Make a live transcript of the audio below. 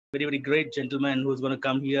very, very great gentleman who's going to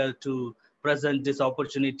come here to present this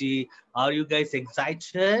opportunity. Are you guys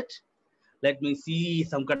excited? Let me see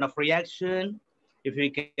some kind of reaction. If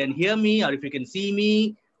you can hear me or if you can see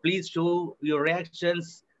me, please show your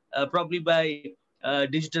reactions, probably by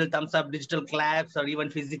digital thumbs up, digital claps, or even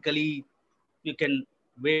physically. You can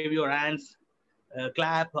wave your hands,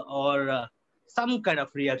 clap, or some kind of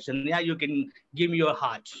reaction. Yeah, you can give me your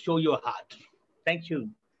heart, show your heart. Thank you.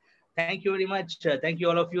 Thank you very much. Thank you,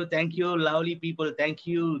 all of you. Thank you, lovely people. Thank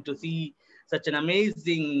you to see such an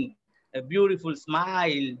amazing, beautiful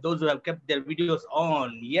smile. Those who have kept their videos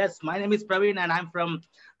on. Yes, my name is Praveen and I'm from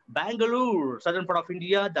Bangalore, southern part of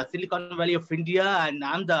India, the Silicon Valley of India, and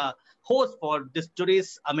I'm the host for this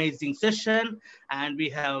today's amazing session. And we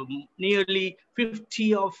have nearly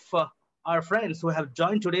 50 of our friends who have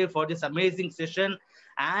joined today for this amazing session.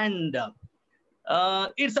 And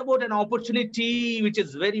it's about an opportunity which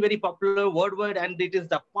is very, very popular worldwide, and it is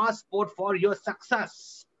the passport for your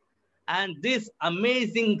success. And this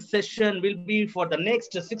amazing session will be for the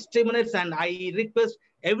next 60 minutes. And I request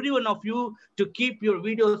every one of you to keep your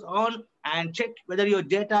videos on and check whether your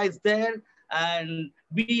data is there and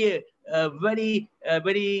be a very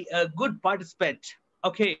good participant.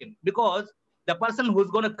 Okay, because the person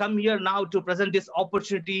who's going to come here now to present this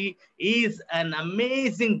opportunity is an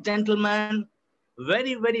amazing gentleman,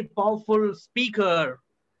 very, very powerful speaker,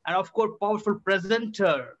 and of course, powerful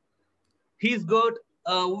presenter. He's got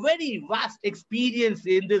a very vast experience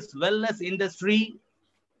in this wellness industry,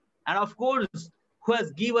 and of course, who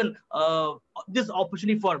has given this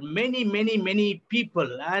opportunity for many, many, many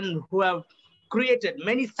people, and who have created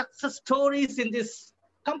many success stories in this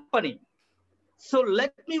company. So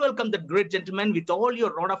let me welcome the great gentleman with all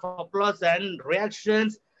your round of applause and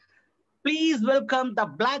reactions. Please welcome the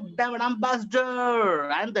Black Diamond Ambassador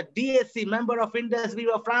and the DSC member of Indus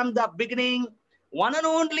Viva from the beginning, one and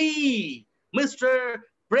only Mr.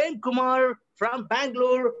 Prem Kumar from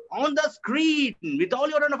Bangalore on the screen with all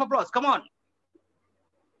your round of applause. Come on.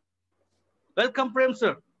 Welcome, Prem,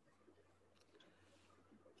 sir.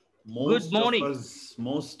 Good morning.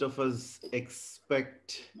 Most of us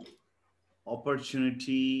expect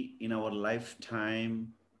opportunity in our lifetime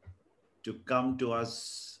to come to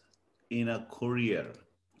us in a courier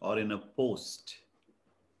or in a post,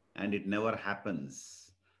 and it never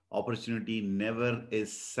happens. Opportunity never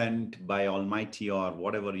is sent by Almighty or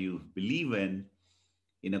whatever you believe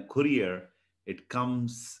in a courier. It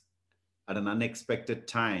comes at an unexpected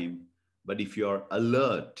time. But if you're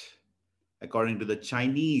alert, according to the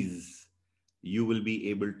Chinese, you will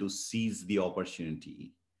be able to seize the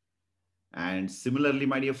opportunity. And similarly,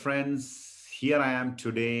 my dear friends, here I am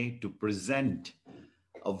today to present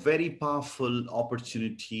a very powerful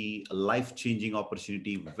opportunity, a life-changing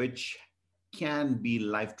opportunity, which can be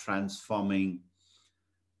life-transforming.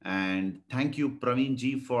 And thank you, Praveen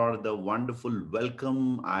ji, for the wonderful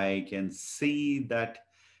welcome. I can see that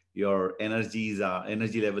your energy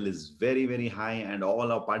level is very, very high, and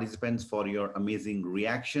all our participants for your amazing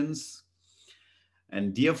reactions.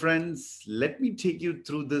 And dear friends, let me take you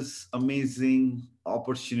through this amazing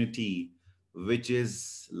opportunity, which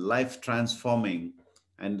is life transforming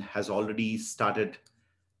and has already started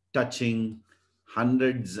touching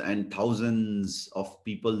hundreds and thousands of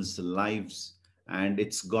people's lives. And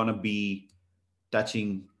it's gonna be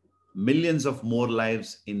touching millions of more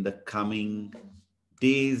lives in the coming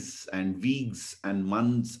days and weeks and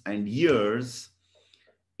months and years.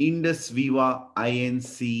 Indus Viva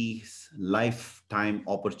INC's lifetime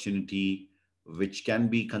opportunity, which can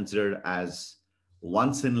be considered as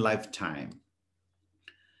once in lifetime.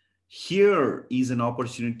 Here is an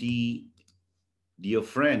opportunity, dear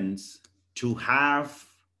friends, to have,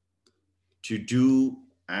 to do,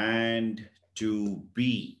 and to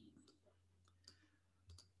be.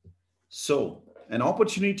 So, an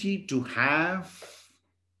opportunity to have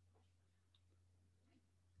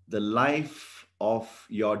the life of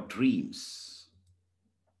your dreams.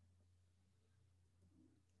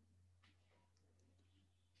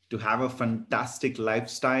 To have a fantastic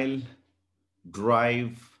lifestyle,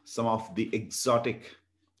 drive some of the exotic,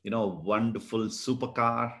 wonderful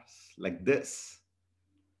supercars like this.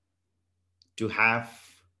 To have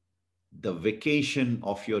the vacation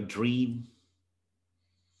of your dream.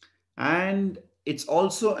 And it's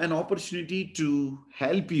also an opportunity to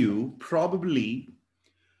help you probably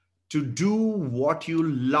to do what you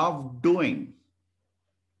love doing.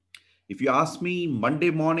 If you ask me Monday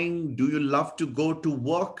morning, do you love to go to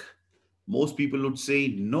work? Most people would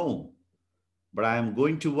say no, but I am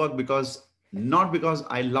going to work not because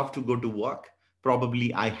I love to go to work.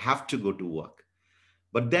 Probably I have to go to work.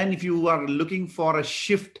 But then if you are looking for a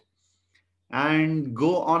shift and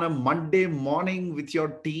go on a Monday morning with your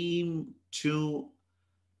team to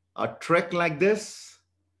a trek like this,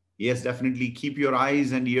 yes, definitely keep your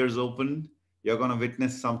eyes and ears open. You're going to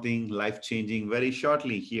witness something life changing very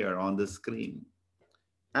shortly here on the screen.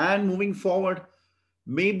 And moving forward,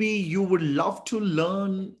 maybe you would love to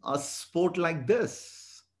learn a sport like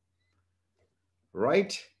this,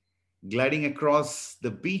 right? Gliding across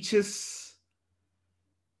the beaches.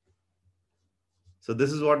 So,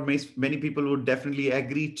 this is what many people would definitely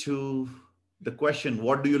agree to the question,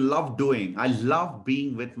 what do you love doing? I love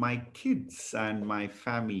being with my kids and my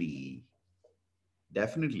family.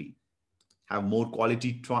 Definitely. Have more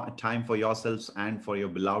quality time for yourselves and for your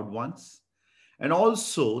beloved ones. And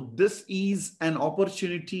also, this is an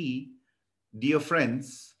opportunity, dear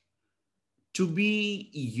friends, to be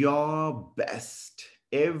your best.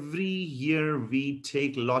 Every year, we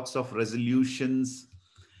take lots of resolutions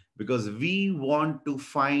because we want to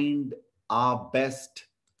find our best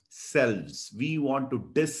selves. We want to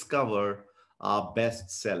discover our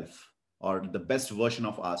best self or the best version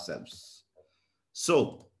of ourselves.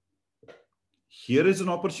 So, here is an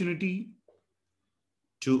opportunity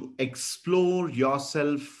to explore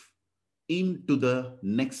yourself into the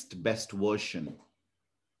next best version.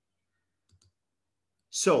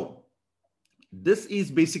 So, this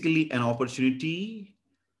is basically an opportunity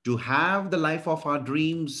to have the life of our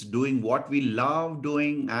dreams, doing what we love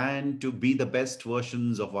doing, and to be the best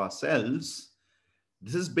versions of ourselves.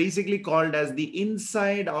 This is basically called as the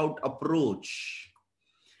inside out approach,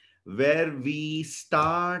 where we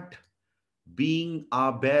start being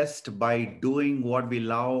our best by doing what we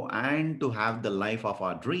love and to have the life of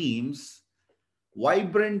our dreams.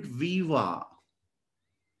 Vibrant Viva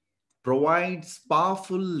provides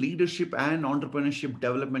powerful leadership and entrepreneurship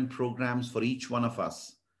development programs for each one of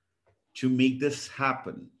us to make this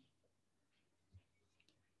happen.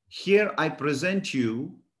 Here I present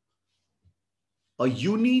you a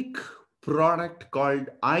unique product called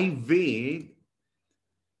iWay,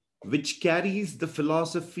 which carries the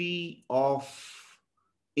philosophy of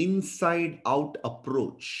inside out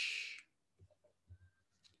approach.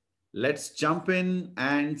 Let's jump in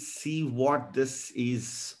and see what this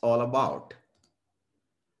is all about.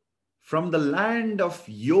 From the land of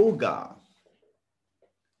yoga,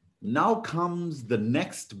 now comes the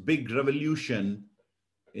next big revolution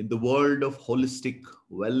in the world of holistic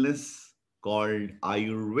wellness called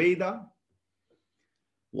Ayurveda.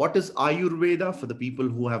 What is Ayurveda for the people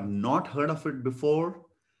who have not heard of it before?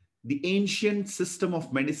 The ancient system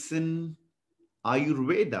of medicine,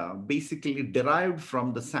 Ayurveda, basically derived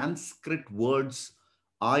from the Sanskrit words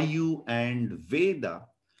Ayu and Veda,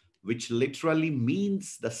 which literally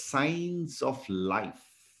means the science of life.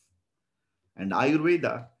 And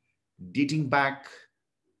Ayurveda, dating back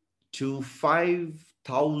to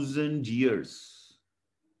 5,000 years,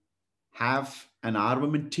 have an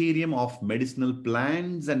armamentarium of medicinal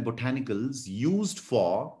plants and botanicals used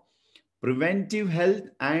for preventive health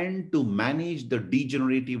and to manage the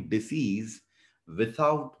degenerative disease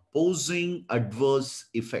without posing adverse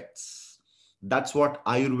effects. That's what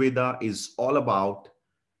Ayurveda is all about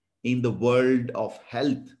in the world of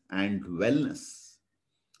health and wellness.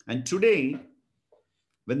 And today,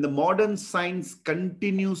 when the modern science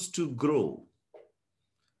continues to grow,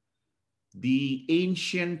 the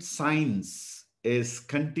ancient science is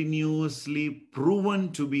continuously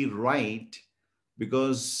proven to be right,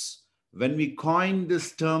 because when we coined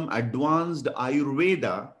this term advanced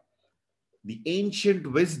Ayurveda, the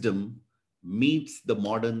ancient wisdom meets the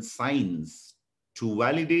modern science to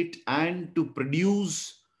validate and to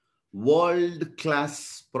produce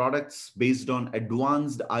world-class products based on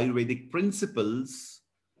advanced Ayurvedic principles,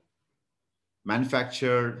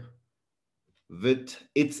 manufactured with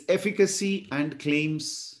its efficacy and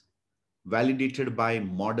claims validated by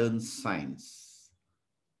modern science.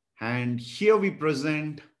 And here we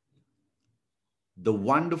present the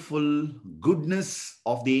wonderful goodness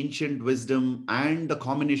of the ancient wisdom and the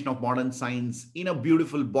combination of modern science in a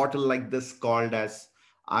beautiful bottle like this called as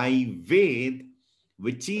Ayurveda,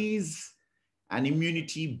 which is an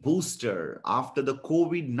immunity booster. After the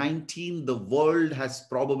COVID-19, the world has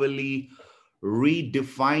probably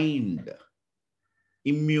redefined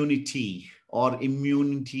immunity or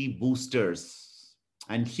immunity boosters.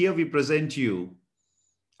 And here we present you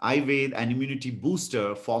Ayurveda, an immunity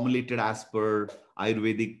booster formulated as per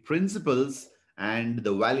Ayurvedic principles, and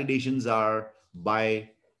the validations are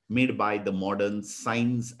made by the modern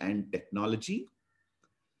science and technology.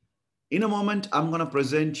 In a moment, I'm going to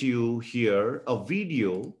present you here a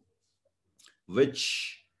video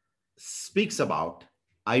which speaks about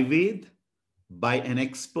Ayurveda by an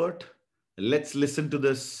expert. Let's listen to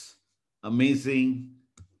this amazing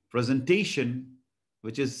presentation,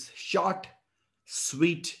 which is short,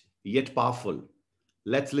 sweet, yet powerful.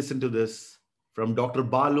 Let's listen to this from Dr.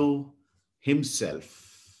 Balu himself.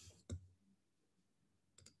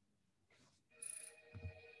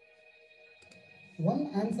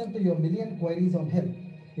 One answer to your million queries on health.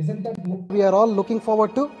 Isn't that what we are all looking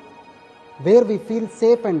forward to? Where we feel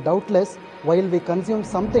safe and doubtless while we consume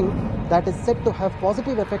something that is said to have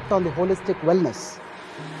positive effect on the holistic wellness.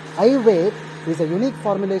 Ayurveda is a unique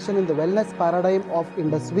formulation in the wellness paradigm of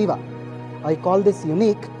Indus Viva. I call this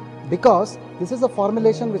unique because this is a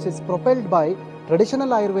formulation which is propelled by traditional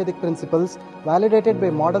Ayurvedic principles validated by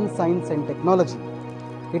modern science and technology.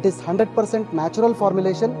 It is 100% natural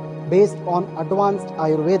formulation based on advanced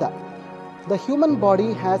Ayurveda. The human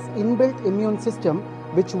body has inbuilt immune system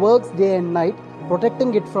which works day and night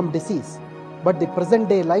protecting it from disease. But the present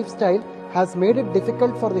day lifestyle has made it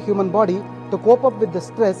difficult for the human body to cope up with the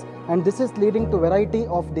stress, and this is leading to variety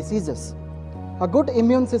of diseases. A good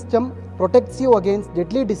immune system protects you against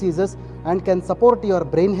deadly diseases and can support your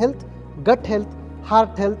brain health, gut health,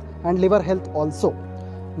 heart health and liver health also.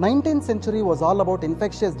 19th century was all about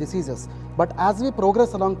infectious diseases, but as we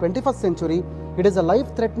progress along 21st century, it is a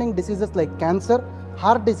life-threatening diseases like cancer,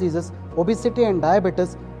 heart diseases, obesity and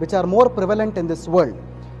diabetes which are more prevalent in this world.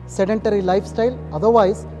 Sedentary lifestyle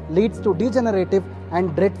otherwise leads to degenerative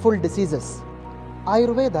and dreadful diseases.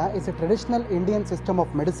 Ayurveda is a traditional Indian system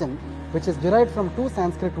of medicine which is derived from two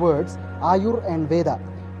Sanskrit words, Ayur and Veda,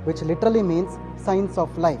 which literally means science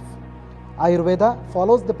of life. Ayurveda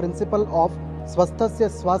follows the principle of Swasthasya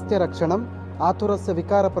Swasthya Rakshanam, Aturasya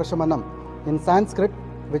Vikara Prashamanam in Sanskrit,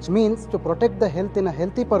 which means to protect the health in a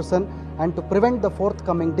healthy person and to prevent the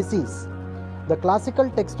forthcoming disease. The classical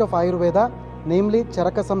text of Ayurveda, namely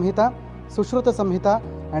Charaka Samhita, Sushruta Samhita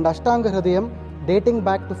and Ashtanga Hridayam, dating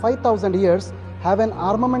back to 5000 years, have an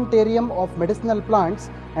armamentarium of medicinal plants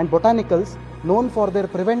and botanicals known for their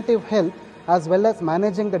preventive health as well as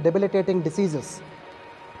managing the debilitating diseases.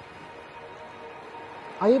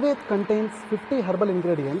 Ayurveda contains 50 herbal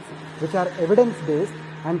ingredients which are evidence-based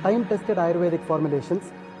and time-tested Ayurvedic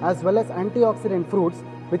formulations as well as antioxidant fruits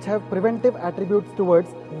which have preventive attributes towards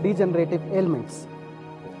degenerative ailments.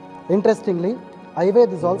 Interestingly,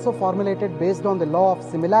 Ayurveda is also formulated based on the law of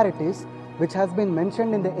similarities which has been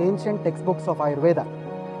mentioned in the ancient textbooks of Ayurveda.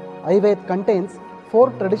 Ayurveda contains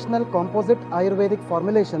 4 traditional composite Ayurvedic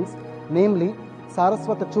formulations, namely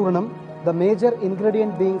Saraswata Churnam, the major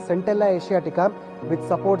ingredient being Centella asiatica, which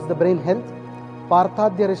supports the brain health;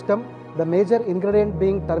 Parthadhyarishtam, the major ingredient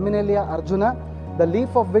being Terminalia arjuna, the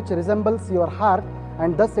leaf of which resembles your heart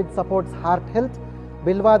and thus it supports heart health;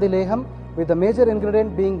 Bilvadileham, with the major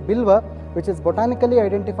ingredient being Bilva, which is botanically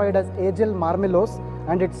identified as Agel marmelos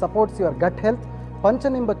and it supports your gut health;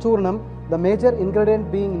 Panchanimba Churnam, the major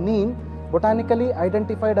ingredient being Neem, botanically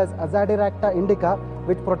identified as Azadiracta indica,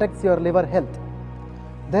 which protects your liver health.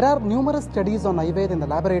 There are numerous studies on Ayurveda in the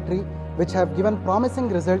laboratory which have given promising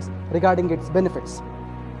results regarding its benefits.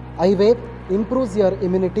 Ayurveda improves your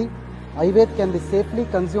immunity. Ayurveda can be safely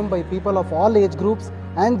consumed by people of all age groups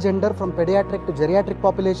and gender from pediatric to geriatric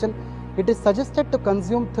population. It is suggested to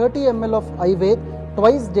consume 30 ml of Ayurveda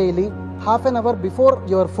twice daily, half an hour before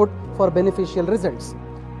your food for beneficial results.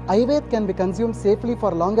 Ayurveda can be consumed safely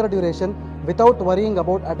for longer duration without worrying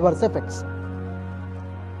about adverse effects.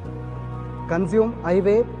 Consume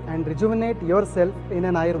Ayurveda and rejuvenate yourself in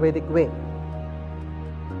an Ayurvedic way.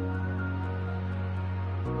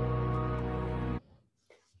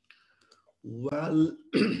 Well,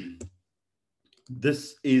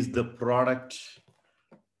 this is the product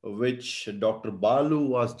which Dr. Balu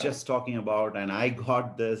was just talking about, and I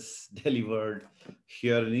got this delivered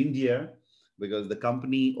here in India because the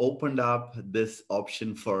company opened up this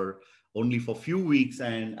option for only for few weeks,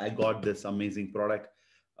 and I got this amazing product.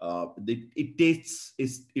 It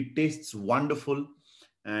tastes wonderful,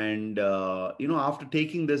 and after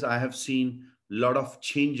taking this, I have seen a lot of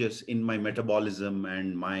changes in my metabolism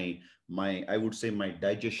and my I would say my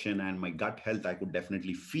digestion and my gut health. I could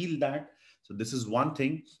definitely feel that. So this is one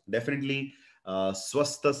thing. Definitely,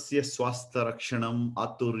 swastasya swastha rakshanam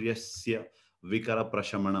aturyasya vikara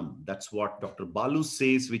prashamanam. That's what Dr. Balu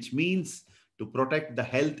says, which means to protect the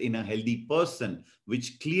health in a healthy person,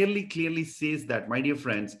 which clearly says that, my dear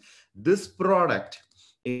friends, this product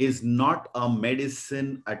is not a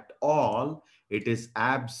medicine at all. It is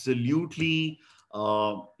absolutely,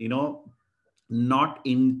 not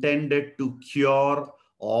intended to cure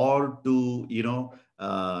or to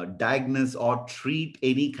diagnose or treat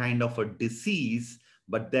any kind of a disease,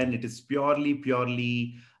 but then it is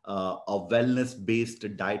purely a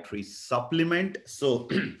wellness-based dietary supplement. So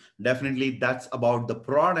definitely that's about the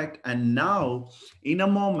product. And now, in a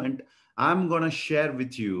moment, I'm gonna share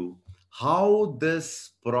with you how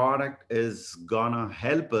this product is gonna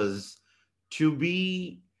help us to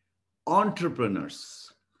be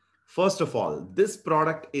entrepreneurs. First of all, this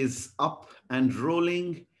product is up and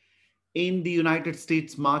rolling in the United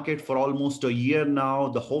States market for almost a year now.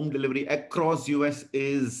 The home delivery across US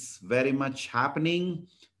is very much happening.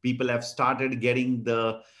 People have started getting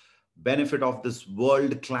the benefit of this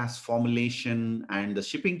world-class formulation, and the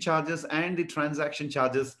shipping charges and the transaction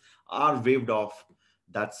charges are waived off.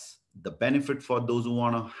 That's the benefit for those who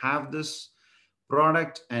want to have this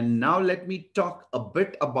product. And now let me talk a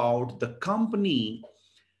bit about the company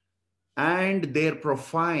and their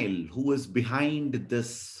profile, who is behind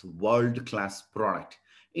this world-class product.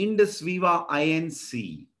 Indus Viva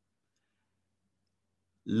Inc.,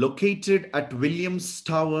 located at Williams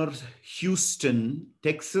Tower, Houston,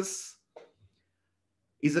 Texas,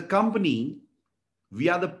 is a company. We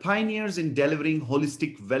are the pioneers in delivering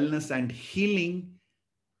holistic wellness and healing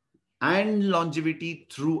and longevity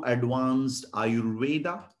through advanced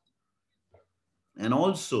Ayurveda. And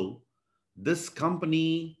also, this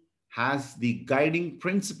company has the guiding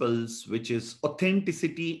principles, which is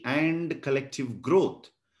authenticity and collective growth.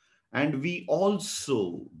 And we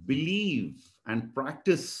also believe and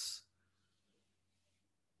practice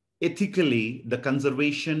ethically the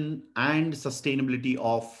conservation and sustainability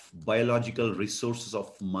of biological resources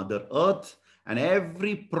of Mother Earth. And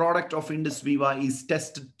every product of Indus Viva is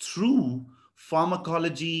tested through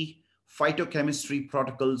pharmacology, phytochemistry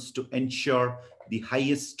protocols to ensure the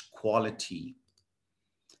highest quality.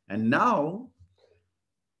 And now,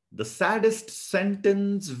 the saddest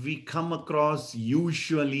sentence we come across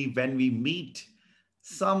usually when we meet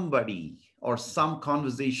somebody or some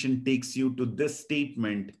conversation takes you to this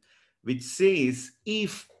statement, which says,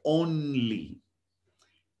 if only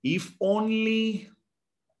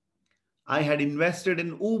I had invested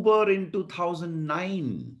in Uber in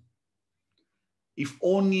 2009, if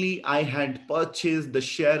only I had purchased the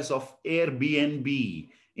shares of Airbnb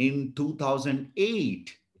in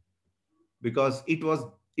 2008, because it was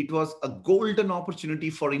a golden opportunity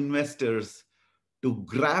for investors to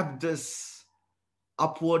grab this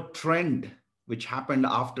upward trend, which happened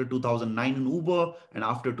after 2009 in Uber and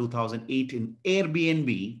after 2008 in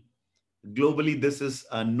Airbnb. Globally, this is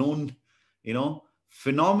a known,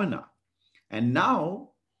 phenomena. And now,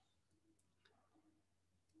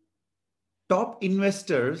 top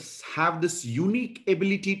investors have this unique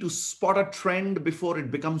ability to spot a trend before it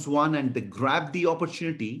becomes one, and they grab the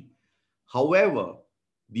opportunity. However,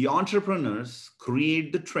 the entrepreneurs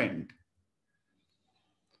create the trend.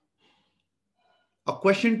 A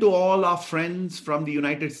question to all our friends from the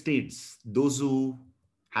United States, those who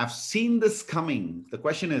have seen this coming. The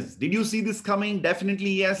question is, did you see this coming?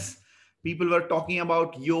 Definitely yes. People were talking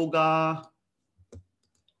about yoga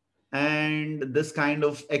and this kind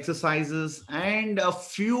of exercises, and a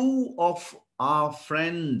few of our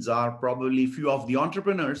friends are probably few of the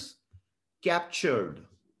entrepreneurs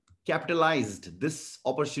capitalized this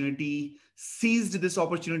opportunity, seized this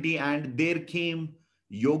opportunity, and there came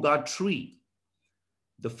Yoga Tree,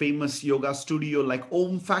 the famous yoga studio like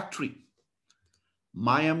Om Factory,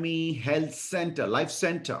 Miami Health Center, Life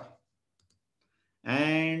Center.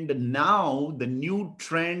 And now the new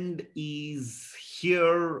trend is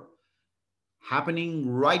here, happening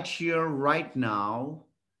right here, right now.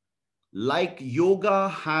 Like yoga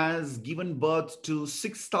has given birth to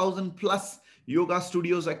 6,000 plus yoga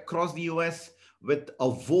studios across the US with a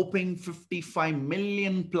whopping 55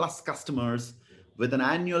 million plus customers, with an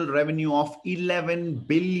annual revenue of 11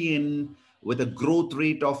 billion, with a growth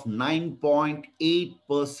rate of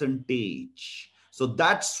 9.8%. So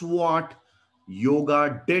that's what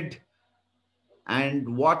yoga did.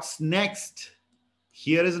 And what's next?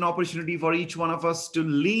 Here is an opportunity for each one of us to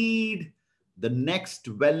lead the next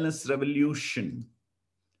wellness revolution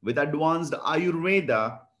with advanced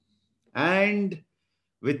Ayurveda and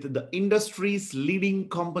with the industry's leading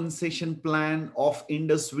compensation plan of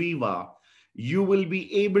Indus Viva. You will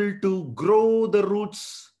be able to grow the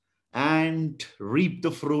roots and reap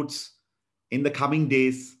the fruits in the coming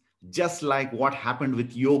days, just like what happened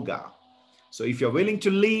with yoga. So if you're willing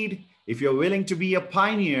to lead, if you're willing to be a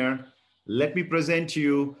pioneer, let me present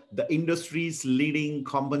you the industry's leading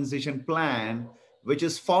compensation plan, which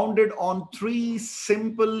is founded on 3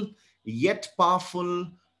 simple yet powerful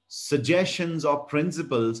suggestions or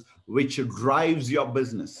principles which drives your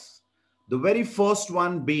business. The very first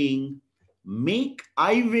one being, make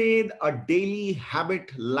Ayurveda a daily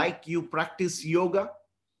habit like you practice yoga.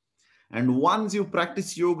 And once you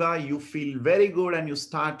practice yoga, you feel very good and you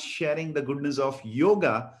start sharing the goodness of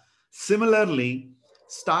yoga. Similarly,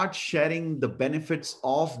 start sharing the benefits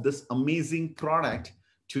of this amazing product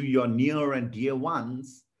to your near and dear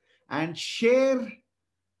ones, and share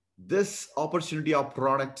this opportunity of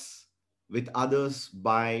products with others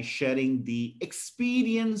by sharing the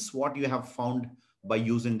experience what you have found by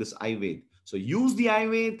using this Ayurveda. So use the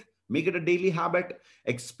Ayurveda, make it a daily habit,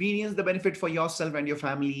 experience the benefit for yourself and your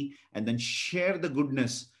family, and then share the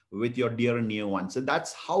goodness with your dear and near ones. So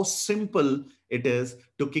that's how simple it is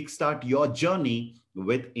to kickstart your journey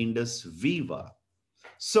with Indus Viva.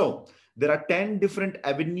 So there are 10 different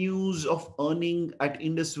avenues of earning at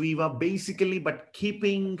Indus Viva, basically, but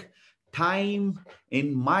keeping time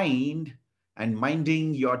in mind and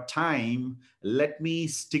minding your time, let me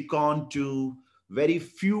stick on to very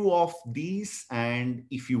few of these. And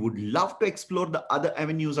if you would love to explore the other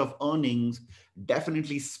avenues of earnings,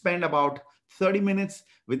 definitely spend about 30 minutes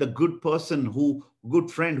with a good person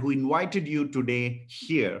good friend who invited you today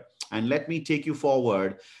here. And let me take you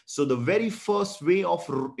forward. So the very first way of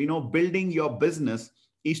building your business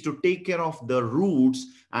is to take care of the roots,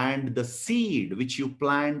 and the seed which you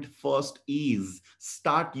plant first is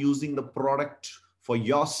start using the product for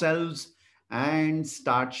yourselves and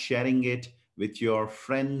start sharing it with your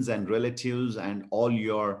friends and relatives and all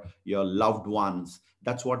your loved ones.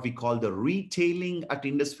 That's what we call the retailing at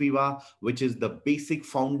Indus Viva, which is the basic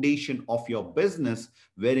foundation of your business,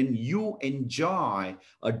 wherein you enjoy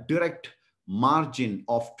a direct margin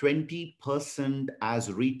of 20%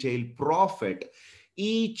 as retail profit.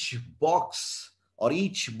 Each box or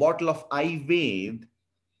each bottle of Ayurveda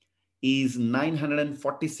is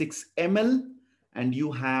 946 ml, and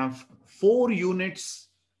you have 4 units.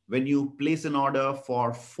 When you place an order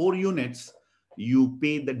for 4 units, you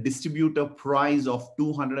pay the distributor price of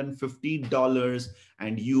 $250,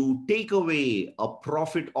 and you take away a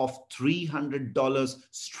profit of $300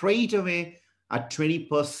 straight away at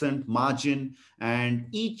 20% margin. And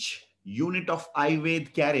each unit of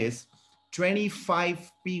Ayurveda carries 25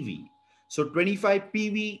 PV. So 25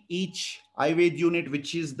 PV each Ayurveda unit,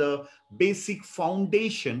 which is the basic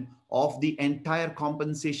foundation of the entire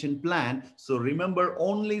compensation plan. So remember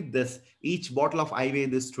only this, each bottle of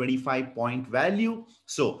Ayurveda is 25 point value.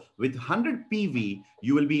 So with 100 PV,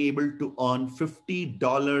 you will be able to earn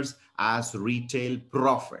 $50 as retail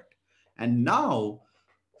profit. And now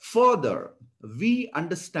further, we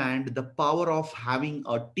understand the power of having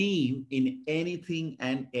a team in anything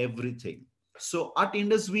and everything. So at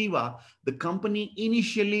Indus Viva, the company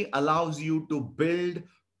initially allows you to build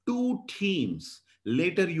 2 teams.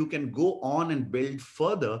 Later, you can go on and build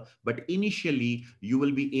further, but initially, you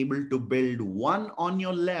will be able to build one on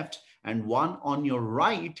your left and one on your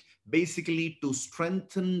right, basically to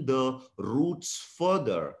strengthen the roots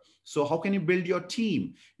further. So how can you build your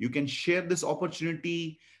team? You can share this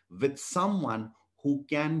opportunity with someone who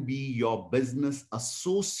can be your business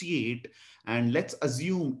associate. And let's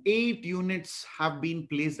assume 8 units have been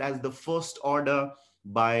placed as the first order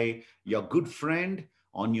by your good friend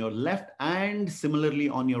on your left and similarly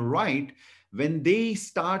on your right. When they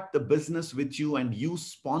start the business with you and you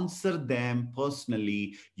sponsor them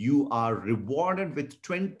personally, you are rewarded with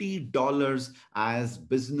 $20 as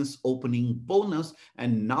business opening bonus.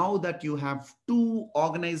 And now that you have 2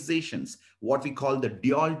 organizations, what we call the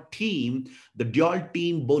dual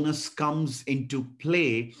team bonus comes into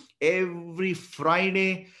play. Every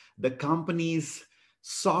Friday, the company's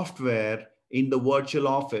software in the virtual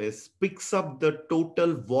office picks up the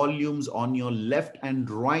total volumes on your left and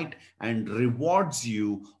right and rewards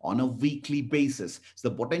you on a weekly basis. So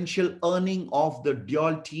the potential earning of the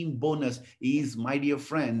dual team bonus is, my dear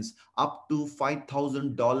friends, up to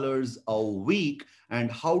 $5,000 a week.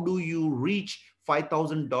 And how do you reach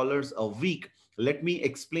 $5,000 a week? Let me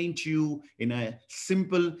explain to you in a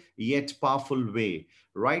simple yet powerful way,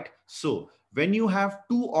 right? So when you have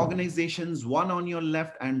 2 organizations, one on your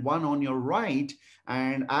left and one on your right,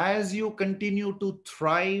 and as you continue to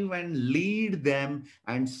thrive and lead them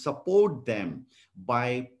and support them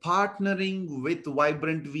by partnering with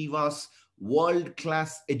Vibrant Viva's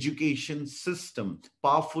world-class education system,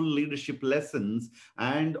 powerful leadership lessons,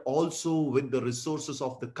 and also with the resources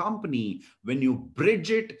of the company, when you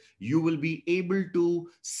bridge it, you will be able to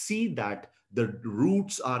see that the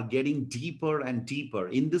roots are getting deeper and deeper.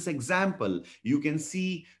 In this example, you can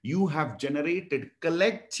see you have generated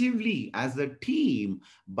collectively as a team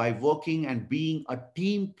by working and being a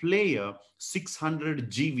team player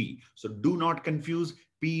 600 GV. So do not confuse.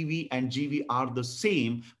 PV and GV are the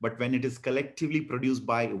same, but when it is collectively produced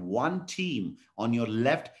by one team on your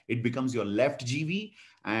left, it becomes your left GV.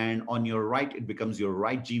 and on your right, it becomes your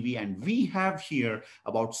right GV. And we have here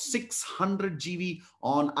about 600 GV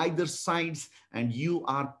on either sides, and you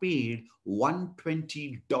are paid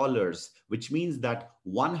 $120, which means that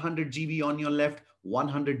 100 GV on your left,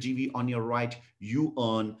 100 GV on your right, you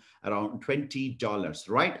earn around $20,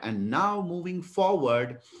 right? And now moving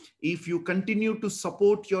forward, if you continue to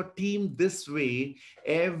support your team this way,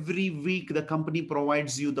 every week the company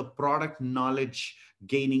provides you the product knowledge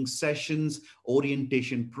gaining sessions,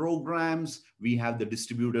 orientation programs. We have the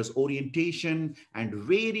distributors orientation and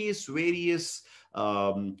various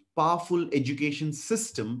powerful education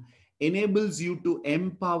system enables you to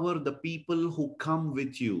empower the people who come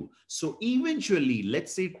with you. So eventually,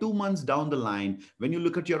 let's say 2 months down the line, when you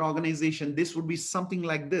look at your organization, this would be something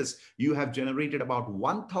like this. You have generated about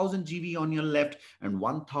 1000 GV on your left and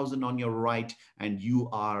 1000 on your right, and you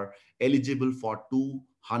are eligible for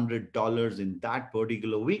 $200 in that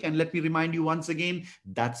particular week. And let me remind you once again,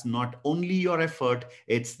 that's not only your effort,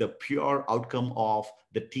 it's the pure outcome of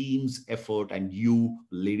the team's effort and you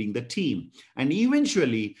leading the team. And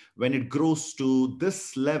eventually, when it grows to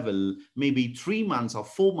this level, maybe 3 months or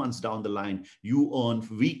 4 months down the line, you earn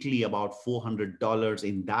weekly about $400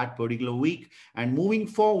 in that particular week. And moving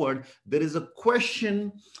forward, there is a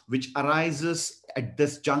question which arises at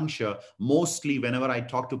this juncture, mostly whenever I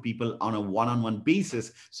talk to people on a one-on-one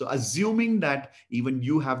basis. So assuming that even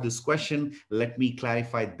you have this question, let me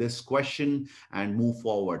clarify this question and move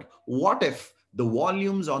forward. What if the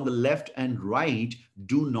volumes on the left and right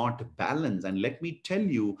do not balance? And let me tell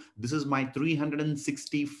you, this is my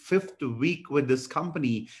 365th week with this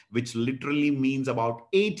company, which literally means about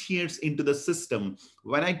 8 years into the system.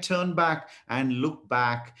 When I turn back and look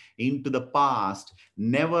back into the past,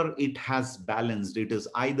 never it has balanced. It is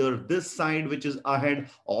either this side which is ahead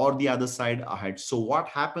or the other side ahead. So what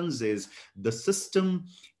happens is the system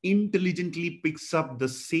intelligently picks up the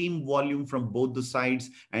same volume from both the sides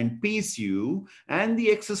and pays you, and the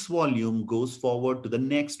excess volume goes forward to the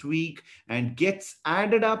next week and gets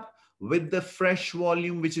added up with the fresh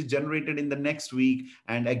volume which is generated in the next week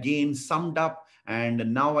and again summed up.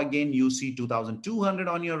 And now again, you see 2200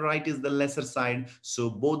 on your right is the lesser side. So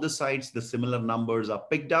both the sides, the similar numbers are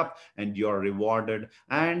picked up and you're rewarded.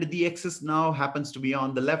 And the excess now happens to be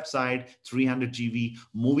on the left side, 300 GV,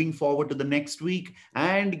 moving forward to the next week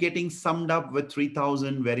and getting summed up with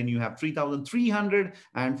 3000, wherein you have 3300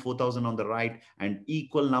 and 4000 on the right, and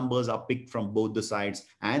equal numbers are picked from both the sides.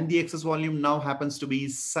 And the excess volume now happens to be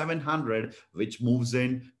 700, which moves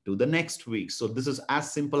in to the next week. So this is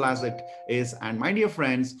as simple as it is. And my dear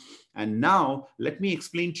friends, and now let me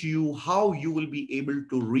explain to you how you will be able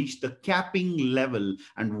to reach the capping level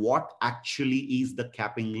and what actually is the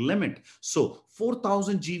capping limit. So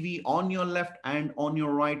 4000 GV on your left and on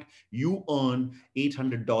your right, you earn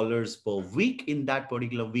 $800 per week in that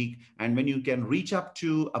particular week. And when you can reach up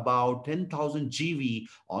to about 10,000 GV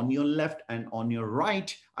on your left and on your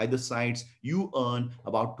right, either sides, you earn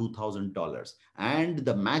about $2,000. And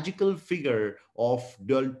the magical figure of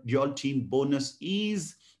dual team bonus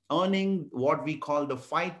is earning what we call the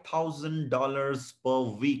 $5,000 per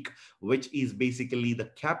week, which is basically the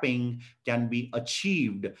capping can be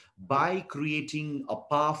achieved by creating a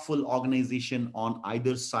powerful organization on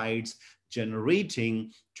either sides,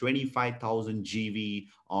 generating 25,000 GV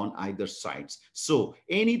on either sides. So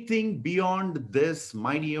anything beyond this,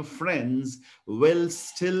 my dear friends, will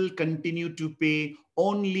still continue to pay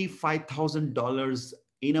only $5,000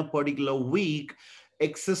 in a particular week.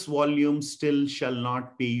 Excess volume still shall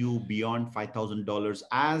not pay you beyond $5,000,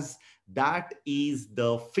 as that is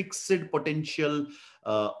the fixed potential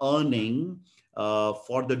earning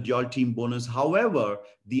for the dual team bonus. However,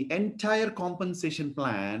 the entire compensation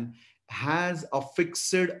plan has a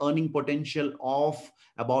fixed earning potential of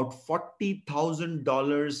about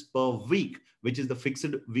 $40,000 per week, which is the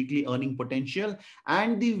fixed weekly earning potential.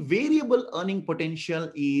 And the variable earning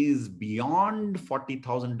potential is beyond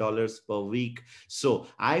 $40,000 per week. So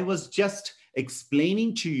I was just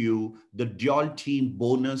explaining to you the dual team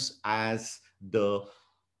bonus as the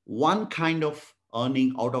one kind of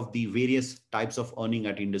earning out of the various types of earning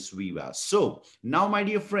at Indus Viva. So now, my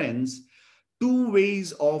dear friends, 2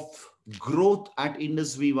 ways of growth at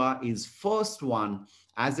Indus Viva is, first one,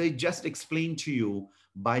 as I just explained to you,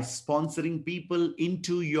 by sponsoring people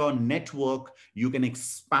into your network, you can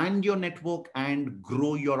expand your network and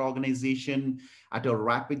grow your organization at a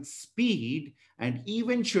rapid speed. And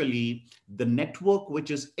eventually, the network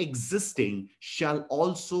which is existing shall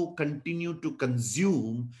also continue to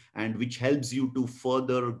consume, and which helps you to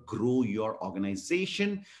further grow your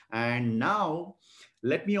organization. And now,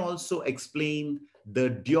 let me also explain the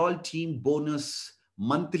dual team bonus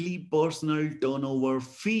monthly personal turnover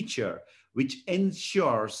feature, which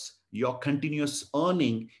ensures your continuous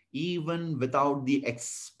earning even without the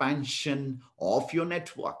expansion of your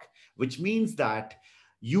network, which means that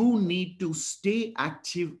you need to stay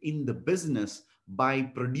active in the business by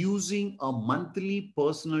producing a monthly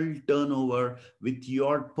personal turnover with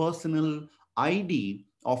your personal ID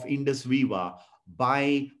of Indus Viva,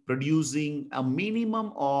 by producing a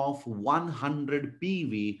minimum of 100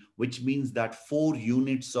 PV, which means that 4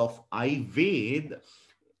 units of IVED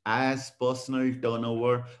as personal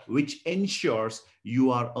turnover, which ensures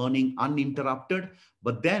you are earning uninterrupted.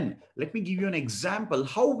 But then let me give you an example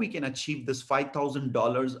how we can achieve this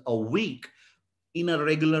 $5,000 a week in a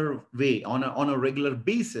regular way, on a regular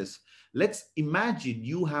basis. Let's imagine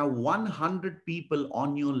you have 100 people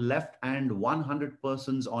on your left and 100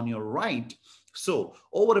 persons on your right. So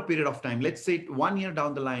over a period of time, let's say 1 year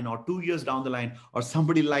down the line or 2 years down the line, or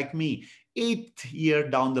somebody like me, 8th year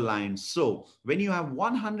down the line. So when you have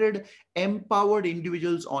 100 empowered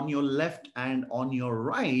individuals on your left and on your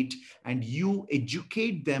right, and you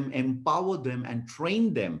educate them, empower them, and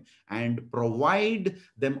train them, and provide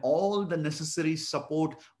them all the necessary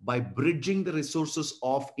support by bridging the resources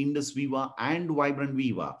of Indus Viva and Vibrant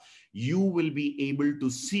Viva, you will be able to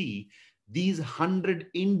see these 100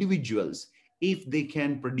 individuals, if they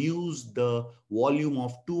can produce the volume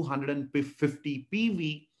of 250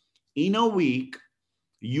 PV in a week,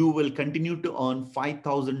 you will continue to earn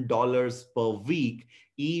 $5,000 per week,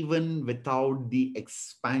 even without the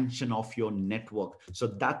expansion of your network. So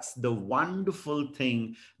that's the wonderful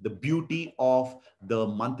thing, the beauty of the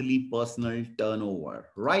monthly personal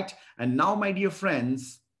turnover, right? And now, my dear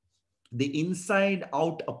friends, the inside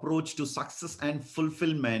out approach to success and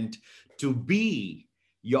fulfillment, to be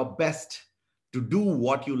your best, to do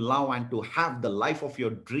what you love, and to have the life of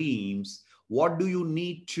your dreams. What do you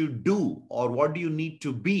need to do, or what do you need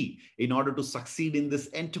to be in order to succeed in this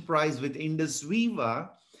enterprise with Indus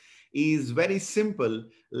Viva? Is very simple.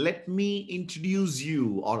 Let me introduce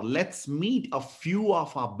you, or let's meet a few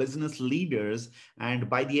of our business leaders. And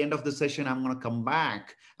by the end of the session, I'm going to come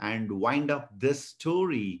back and wind up this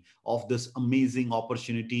story of this amazing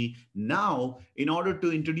opportunity. Now, in order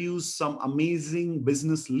to introduce some amazing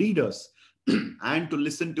business leaders and to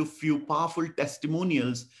listen to few powerful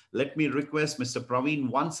testimonials, let me request Mr. Praveen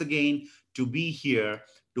once again to be here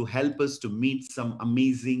to help us to meet some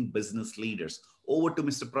amazing business leaders. Over to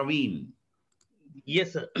Mr. Praveen.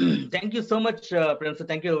 Yes, sir. Thank you so much, Prem. So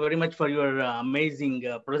thank you very much for your amazing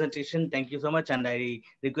presentation. Thank you so much. And I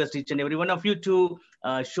request each and every one of you to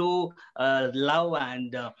show love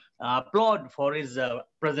and applaud for his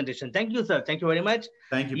presentation. Thank you, sir. Thank you very much.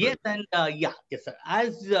 Thank you, Yes, Praveen. and yes, sir.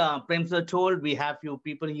 As Prem sir told, we have few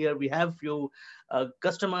people here. We have few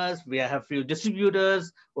customers. We have few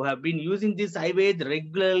distributors who have been using this iWaid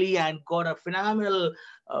regularly and got a phenomenal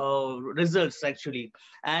results actually.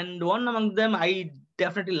 And one among them, I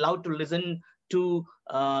definitely love to listen to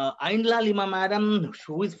Ainla Lima madam,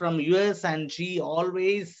 who is from US, and she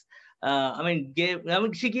always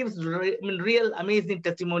she gives real amazing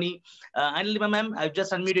testimony. Ainla Lima ma'am, I've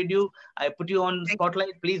just unmuted you. I put you on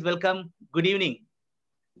spotlight. Please welcome. Good evening.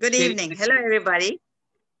 Good evening. Hello, everybody.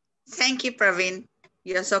 Thank you, Praveen.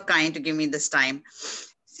 You're so kind to give me this time.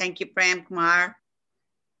 Thank you, Prem Kumar,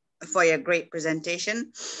 for your great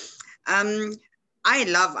presentation. I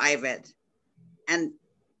love iVed, and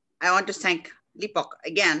I want to thank Lipok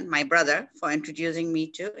again, my brother, for introducing me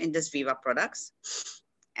to Indus Viva products.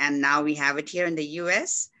 And now we have it here in the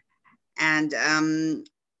US. And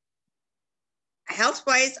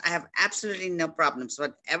health-wise, I have absolutely no problems.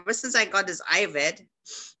 But ever since I got this iVed,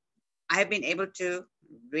 I've been able to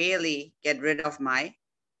really get rid of my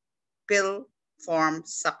pill form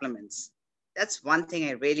supplements. That's one thing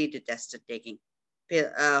I really detested, taking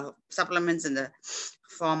supplements in the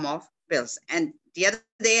form of pills. And the other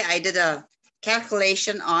day I did a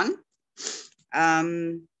calculation on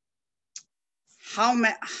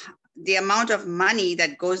the amount of money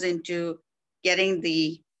that goes into getting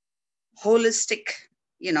the holistic,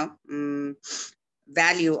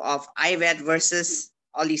 value of iVed versus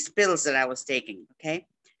all these pills that I was taking. Okay,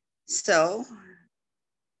 so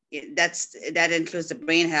that includes the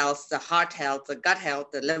brain health, the heart health, the gut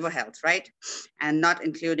health, the liver health, right? And not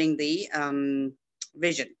including the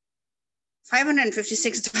vision.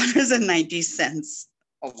 $556.90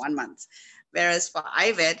 for 1 month. Whereas for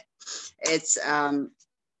iVed, it's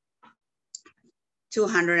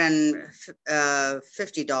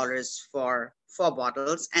 $250 for 4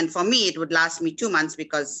 bottles. And for me, it would last me 2 months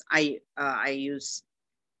because I use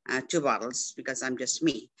 2 bottles because I'm just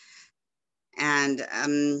me. And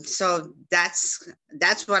so that's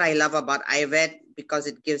what I love about iVed. because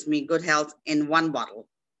it gives me good health in one bottle,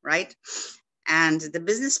 right? And the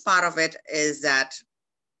business part of it is that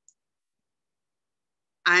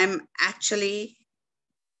I'm actually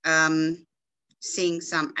seeing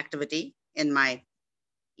some activity in my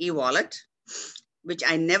e-wallet, which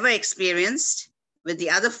I never experienced with the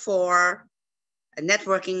other 4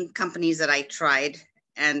 networking companies that I tried.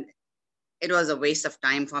 And it was a waste of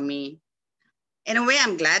time for me. In a way,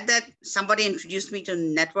 I'm glad that somebody introduced me to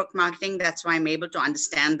network marketing. That's why I'm able to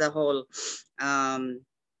understand the whole,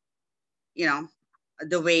 you know,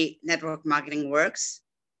 the way network marketing works.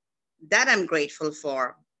 That I'm grateful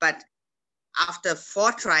for. But after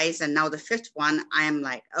 4 tries and now the 5th one, I am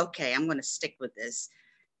like, okay, I'm going to stick with this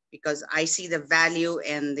because I see the value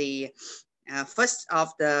in the first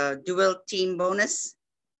of the dual team bonus,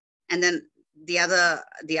 and then the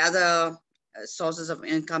other sources of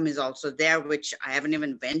income is also there, which I haven't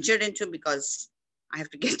even ventured into because I have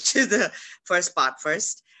to get to the first part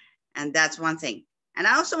first, and that's one thing. And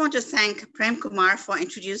I also want to thank Prem Kumar for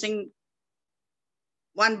introducing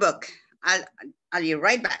one book. I'll be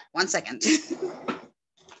right back. 1 second.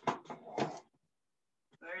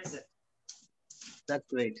 Where is it? That's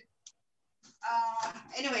great.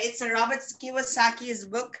 Anyway, it's a Robert Kiyosaki's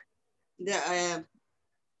book. The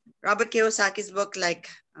Robert Kiyosaki's book, like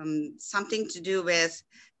something to do with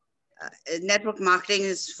network marketing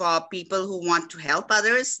is for people who want to help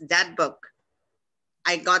others. That book,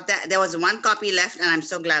 I got that. There was 1 copy left, and I'm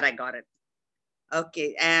so glad I got it.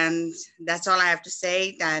 Okay, and that's all I have to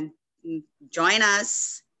say. That join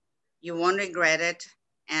us. You won't regret it,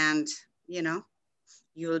 and you know,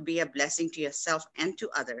 you will be a blessing to yourself and to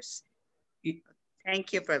others.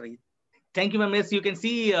 Thank you, Praveen. Thank you, ma'am. Yes, you can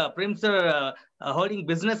see Prem sir holding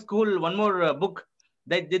business school. One more book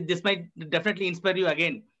that this might definitely inspire you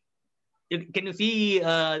again. Can you see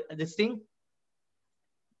this thing?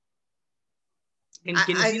 Can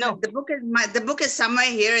you see now? The book is somewhere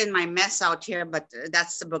here in my mess out here, but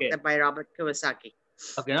that's the book by Robert Kiyosaki.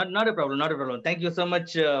 Okay, not a problem, not a problem. Thank you so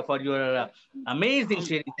much for your amazing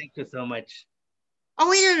sharing. Thank you so much. Oh,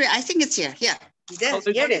 wait, I think it's here. Here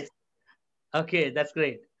it is. Okay, that's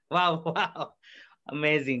great. Wow, wow,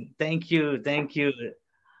 amazing. Thank you, thank you.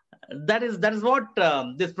 That is what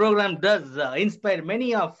this program does. Inspire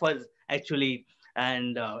many of us actually,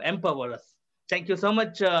 and empower us. Thank you so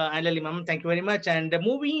much, Anjali ma'am. Thank you very much. And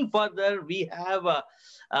moving further, we have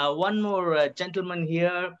one more gentleman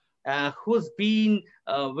here who's been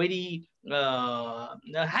a very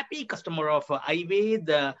a happy customer of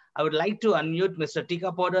iWay. I would like to unmute Mr.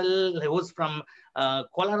 Tika Podal, who's from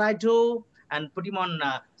Colorado, and put him on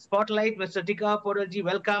spotlight. Mr. Tika Podalji,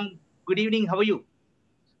 welcome. Good evening. How are you?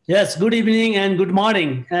 Yes, good evening and good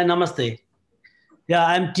morning and namaste. Yeah,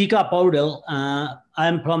 I'm Tika Paudel.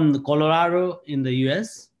 I'm from Colorado in the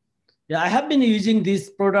US. Yeah, I have been using this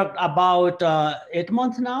product about 8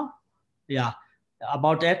 months now. Yeah,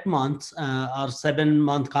 about 8 months or 7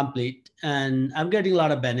 months complete. And I'm getting a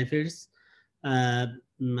lot of benefits. I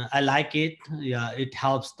like it. Yeah, it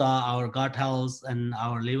helps our gut health and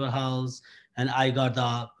our liver health. And I got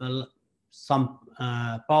some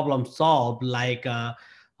problems solved, like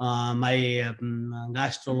my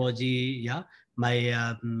gastrology, yeah,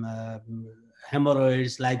 my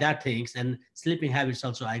hemorrhoids, like that things, and sleeping habits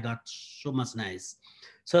also. I got so much nice.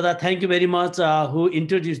 So that thank you very much who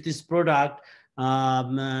introduced this product,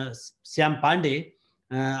 Syam Pandey.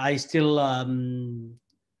 I still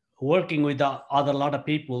working with the other lot of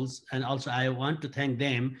peoples, and also I want to thank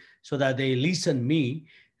them so that they listen me,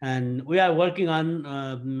 and we are working on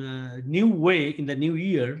new way in the new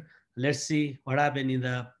year. Let's see what happen in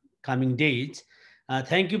the coming days.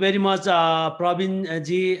 Thank you very much, Praveen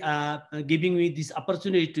ji, giving me this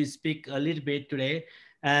opportunity to speak a little bit today.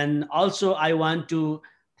 And also I want to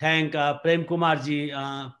thank Prem Kumar ji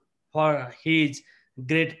for his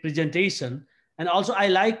great presentation. And also, I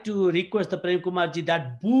like to request the Prem Kumar ji,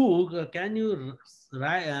 that book. Can you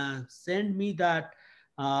send me that?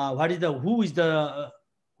 Who is the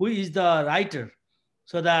writer,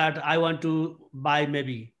 so that I want to buy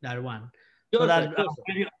maybe that one. Sure, so that sir.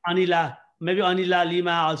 maybe Anila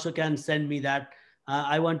Lima also can send me that.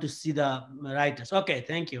 I want to see the writers. Okay,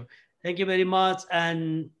 thank you very much,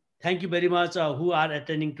 and thank you very much who are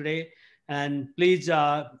attending today. And please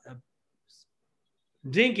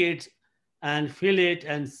drink it and feel it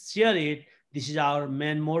and share it. This is our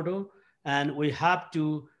main motto, and we have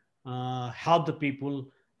to help the people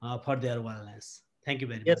for their wellness. Thank you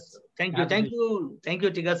very much. Thank you,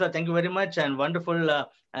 Tigasa. Thank you very much, and wonderful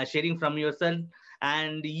sharing from yourself.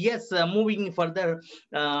 And yes, moving further,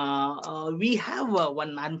 we have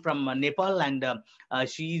one man from Nepal, and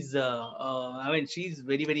she's, she's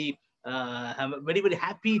very, very a very, very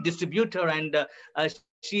happy distributor, and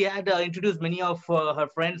she had introduced many of her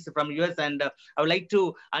friends from US. And I would like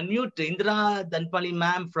to unmute Indra Danpali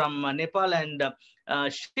ma'am from Nepal and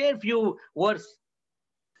share few words.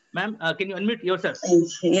 Ma'am, can you unmute yourself?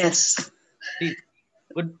 Yes. Please.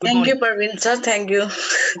 Good Thank you, morning. Parveen sir. Thank you.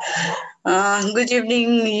 Good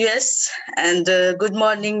evening, US, and good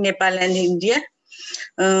morning, Nepal and India.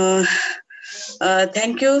 Thank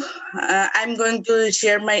you. I'm going to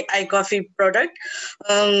share my iCoffee product.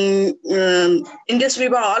 In this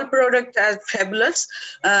Viva, all products are fabulous,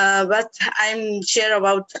 but I'm share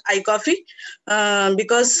about iCoffee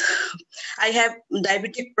because I have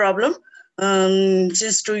diabetic problem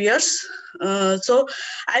since 2 years. So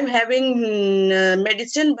I'm having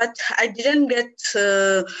medicine, but I didn't get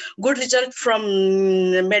good result from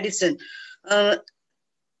medicine.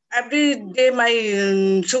 Every day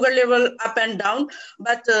my sugar level up and down,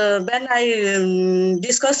 but when I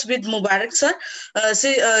discussed with Mubarak sir,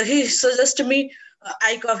 he suggested me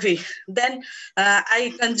iCoffee. Then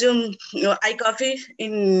I consume iCoffee.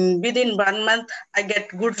 In within 1 month I get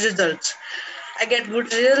good results.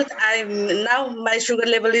 Now my sugar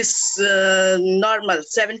level is normal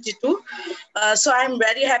 72. So I'm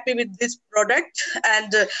very happy with this product,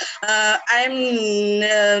 and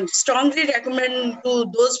I'm strongly recommend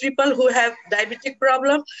to those people who have diabetic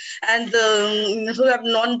problem and who have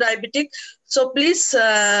non-diabetic. So please,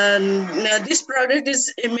 this product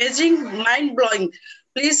is amazing, mind-blowing.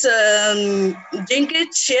 Please drink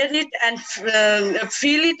it, share it, and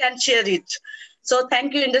feel it and share it. So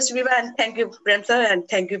thank you, Indus Viva, and thank you, Prem sir, and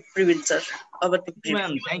thank you, Praveen sir. Over to Prem.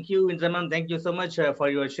 Ma'am, thank you, Indra ma'am. Thank you so much for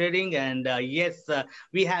your sharing. And yes,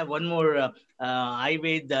 we have one more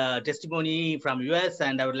Ayurved testimony from US,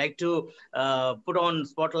 and I would like to put on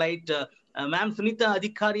spotlight. Ma'am Sunita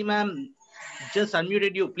Adhikari, ma'am, just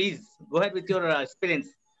unmuted you. Please go ahead with your experience.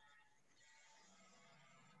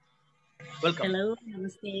 Welcome. Hello,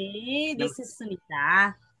 namaste. This is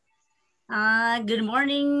Sunita. Good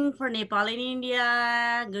morning for Nepal in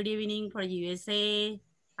India. Good evening for USA.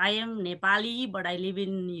 I am Nepali, but I live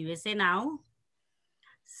in USA now.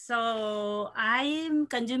 So I am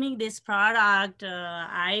consuming this product.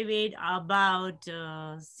 I wait about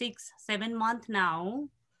 6-7 months now.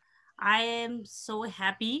 I am so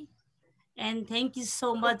happy. And thank you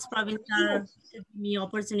so much, Praveen sir, to give me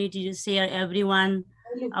opportunity to share everyone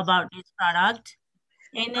about this product.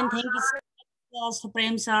 And then thank you so much,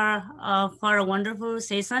 Prem sir, for a wonderful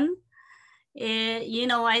session.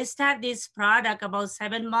 I started this product about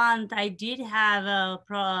 7 months. I did have a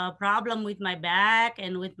problem with my back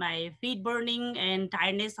and with my feet burning and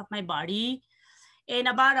tiredness of my body. In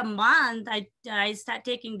about a month, I started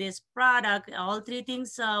taking this product. All three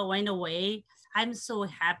things went away. I'm so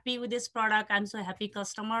happy with this product. I'm so happy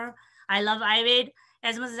customer. I love Ayurveda.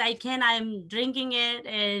 As much as I can, I'm drinking it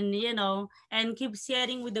and, and keep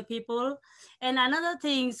sharing with the people. And another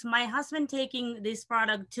things, my husband taking this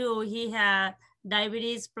product too. He had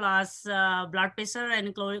diabetes plus blood pressure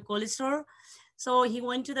and cholesterol. So he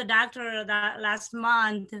went to the doctor that last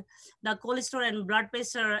month. The cholesterol and blood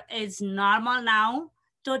pressure is normal now,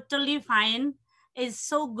 totally fine. It's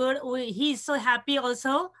so good. He's so happy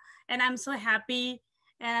also. And I'm so happy.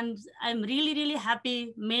 And I'm really, really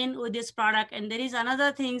happy, man, with this product. And there is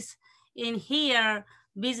another things in here,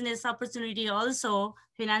 business opportunity also,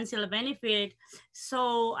 financial benefit.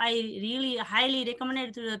 So I really highly recommend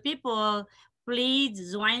it to the people.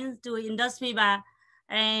 Please join to Indus Viva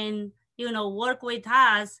and work with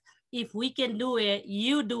us. If we can do it,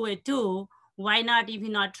 you do it too. Why not? If you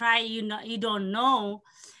not try, you don't know.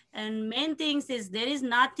 And main things is there is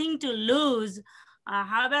nothing to lose.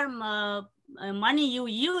 However money you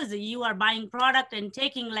use, you are buying product and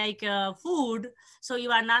taking like food, so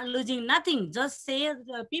you are not losing nothing. Just save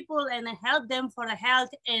the people and help them for the health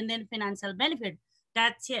and then financial benefit.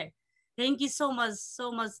 That's it. Thank you so much,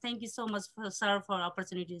 so much. Thank you so much, sir, for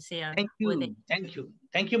opportunity to share. Thank with it. you. Thank you.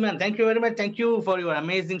 Thank you, ma'am. Thank you very much. Thank you for your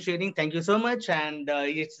amazing sharing. Thank you so much. And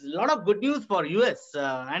it's a lot of good news for US.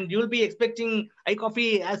 And you'll be expecting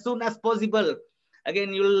iCoffee as soon as possible.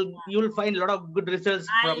 Again, you'll find a lot of good results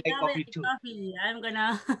from iCoffee too. Coffee. I'm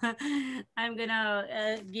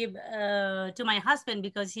gonna give to my husband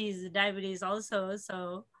because he's diabetes also.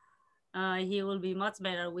 So he will be much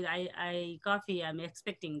better with coffee. I'm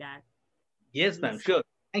expecting that. Yes, ma'am. Sure.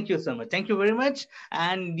 Thank you so much. Thank you very much.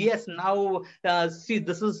 And yes, now see,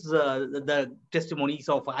 this is the testimonies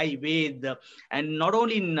of Ayurveda, and not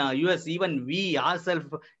only in US, even we ourselves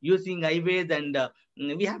using Ayurveda,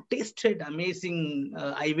 and we have tasted amazing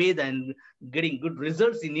Ayurveda and getting good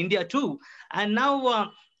results in India too. And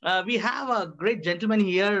now We have a great gentleman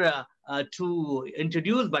here to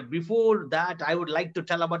introduce, but before that, I would like to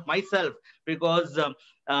tell about myself because,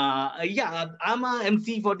 yeah, I'm a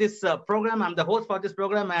MC for this program. I'm the host for this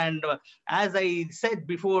program, and as I said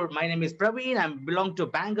before, my name is Praveen. I belong to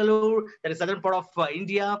Bangalore, that is southern part of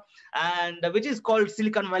India, and which is called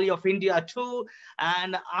Silicon Valley of India too.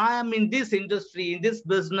 And I am in this industry, in this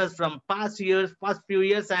business from past few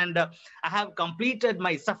years, and I have completed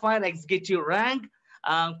my Sapphire Executive rank,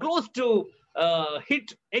 close to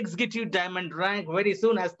hit executive diamond rank very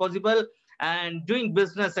soon as possible, and doing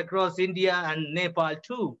business across India and Nepal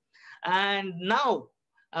too. And now,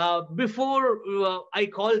 before I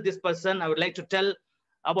call this person, I would like to tell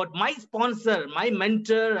about my sponsor, my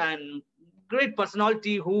mentor, and great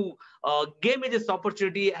personality who gave me this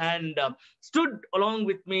opportunity and stood along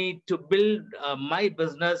with me to build my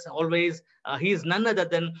business always. He is none other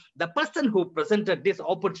than the person who presented this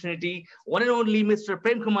opportunity, one and only Mr.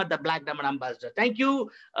 Prem Kumar, the Black Diamond Ambassador. Thank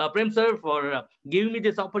you, Prem sir, for giving me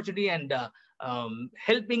this opportunity and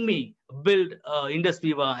helping me build Indus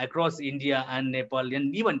Viva across India and Nepal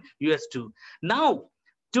and even US too. Now,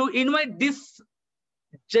 to invite this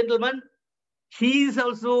gentleman, he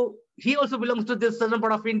also belongs to this southern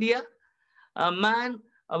part of India. A man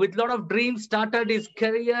with a lot of dreams started his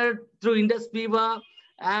career through Indus Viva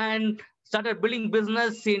and started building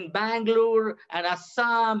business in Bangalore and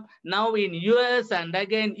Assam, now in US and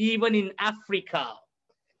again even in Africa.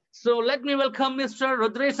 So let me welcome Mr.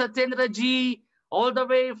 Rudresh Satyendra ji, all the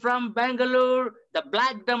way from Bangalore, the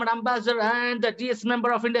Black Diamond Ambassador and the DS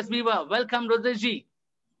member of Indus Viva. Welcome, Rudresh ji.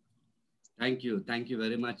 Thank you. Thank you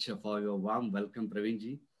very much for your warm welcome,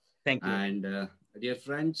 Praveenji. Thank you. And dear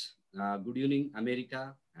friends, good evening,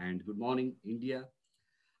 America, and good morning, India.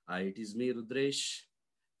 It is me, Rudresh,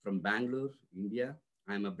 from Bangalore, India.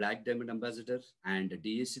 I'm a Black Diamond Ambassador and a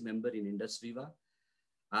DAC member in Indus Viva.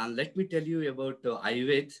 Let me tell you about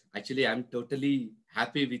Ayurveda. Actually, I'm totally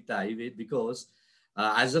happy with the Ayurveda because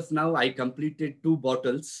as of now, I completed 2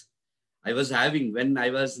 bottles. I was having, when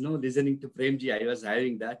I was listening to Premji, I was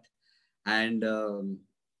having that. And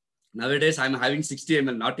nowadays I'm having 60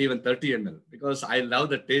 ml, not even 30 ml, because I love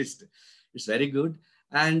the taste. It's very good.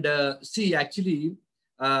 And see, actually,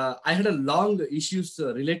 I had a long issues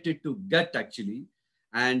related to gut actually.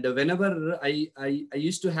 And whenever I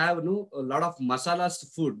used to have a lot of masalas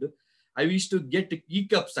food, I used to get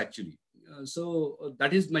hiccups actually. So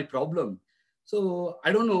that is my problem. So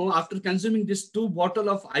I don't know, after consuming this 2 bottle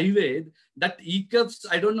of Ayurveda, that hiccups,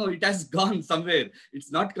 I don't know, it has gone somewhere.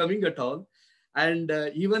 It's not coming at all. And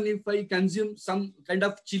even if I consume some kind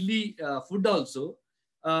of chili food also,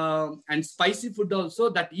 and spicy food also,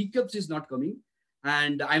 that hiccups is not coming.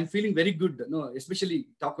 And I'm feeling very good. No, especially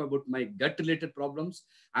talking about my gut related problems.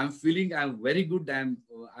 I'm very good.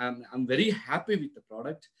 I'm very happy with the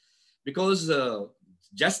product because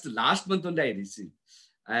just last month only I received.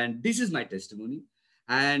 And this is my testimony.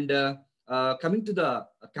 And coming to the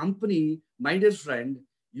company, my dear friend,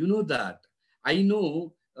 you know that I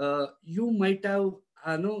know you might have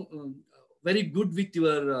very good with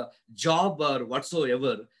your job or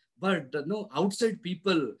whatsoever, but no, outside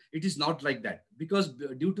people, it is not like that, because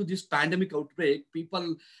due to this pandemic outbreak,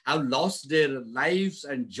 people have lost their lives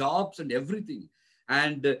and jobs and everything.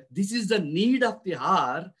 And this is the need of the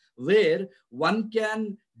hour where one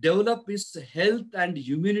can develop his health and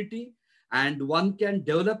immunity, and one can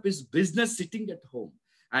develop his business sitting at home.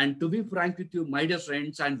 And to be frank with you, my dear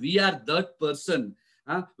friends, and we are that person,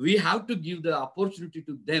 we have to give the opportunity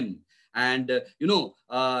to them. And no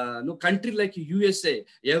country like USA,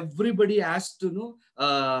 everybody has to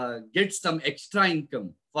get some extra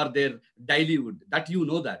income for their livelihood. That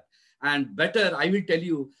that. And better, I will tell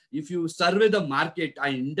you, if you survey the market,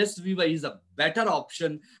 Indus Viva is a better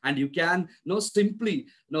option. And you can simply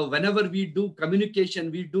whenever we do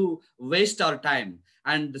communication, we do waste our time.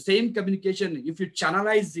 And the same communication, if you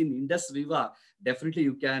channelize in Indus Viva, definitely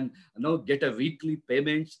you can get a weekly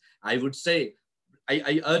payments. I would say,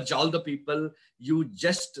 I urge all the people, you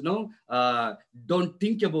just don't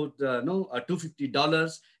think about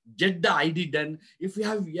 $250. Get the ID done. If you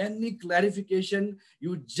have any clarification,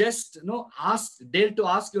 you just dare to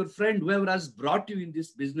ask your friend, whoever has brought you in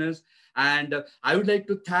this business. And I would like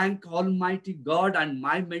to thank Almighty God and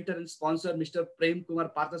my mentor and sponsor, Mr. Prem Kumar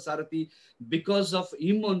Parthasarathi. Because of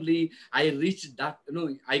him only, I reached that,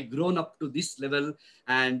 I grown up to this level.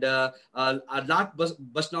 And last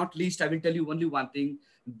but not least, I will tell you only one thing.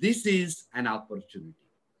 This is an opportunity.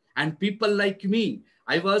 And people like me,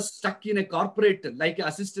 I was stuck in a corporate, like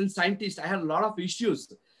assistant scientist. I had a lot of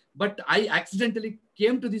issues. but I accidentally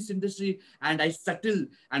came to this industry and I settled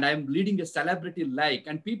and I'm leading a celebrity like,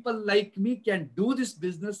 and people like me can do this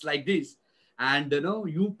business like this. And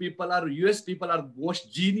you people are US people are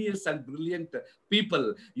most genius and brilliant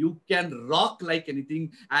people. You can rock like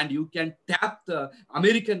anything, and you can tap the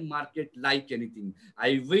American market like anything.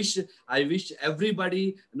 I wish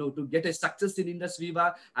everybody to get a success in Indus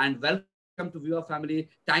Viva, and welcome to Viva family.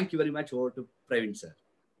 Thank you very much. Over to Praveen sir.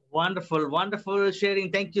 Wonderful, wonderful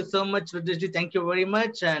sharing. Thank you so much, Rudraji. Thank you very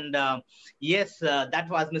much. And yes, that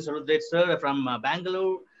was Mr. Rudraj sir from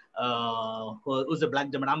Bangalore, who's a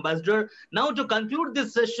Black Diamond Ambassador. Now, to conclude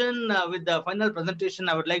this session with the final presentation,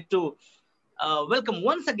 I would like to welcome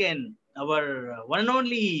once again our one and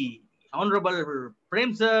only Honorable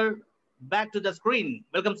Prem sir back to the screen.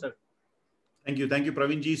 Welcome, sir. Thank you,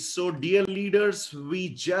 Praveenji. So, dear leaders, we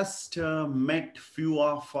just met few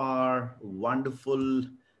of our wonderful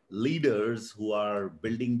leaders who are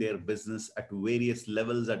building their business at various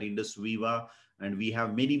levels at Indus Viva, and we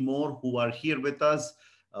have many more who are here with us.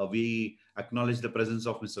 We acknowledge the presence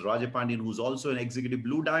of Mr. Rajapandian, who's also an executive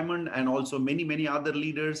Blue Diamond, and also many other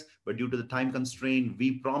leaders. But due to the time constraint,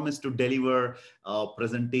 we promise to deliver a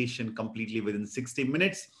presentation completely within 60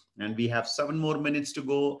 minutes. And we have 7 more minutes to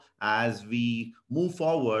go as we move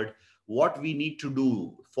forward. What we need to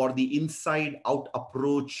do for the inside out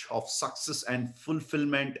approach of success and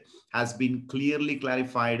fulfillment has been clearly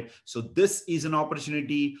clarified. So this is an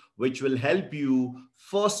opportunity which will help you,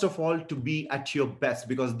 first of all, to be at your best,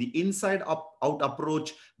 because the inside out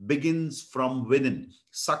approach begins from within.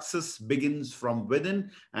 Success begins from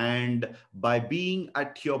within. And by being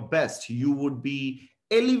at your best, you would be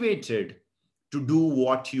elevated to do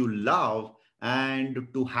what you love and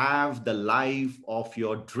to have the life of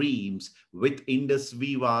your dreams with Indus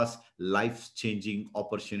Viva's life-changing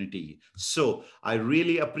opportunity. So I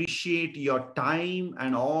really appreciate your time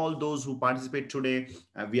and all those who participate today.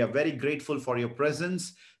 We are very grateful for your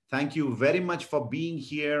presence. Thank you very much for being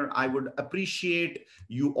here. I would appreciate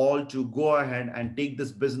you all to go ahead and take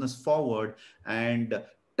this business forward and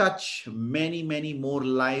touch many more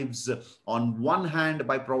lives. On one hand,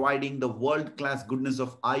 by providing the world-class goodness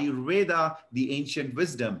of Ayurveda, the ancient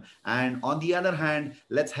wisdom, and on the other hand,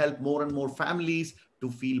 let's help more and more families to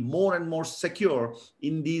feel more and more secure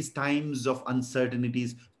in these times of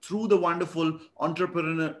uncertainties through the wonderful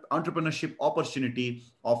entrepreneurship opportunity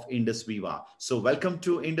of Indus Viva. So welcome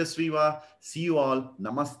to Indus Viva. See you all.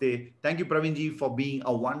 Namaste. Thank you, Praveenji, for being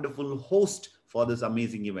a wonderful host for this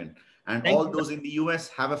amazing event. And all those in the US,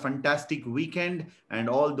 have a fantastic weekend. And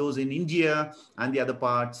all those in India and the other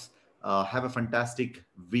parts, have a fantastic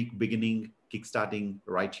week beginning, kickstarting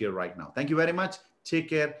right here, right now. Thank you very much. Take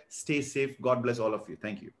care. Stay safe. God bless all of you.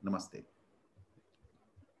 Thank you. Namaste.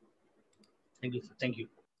 Thank you. Thank you.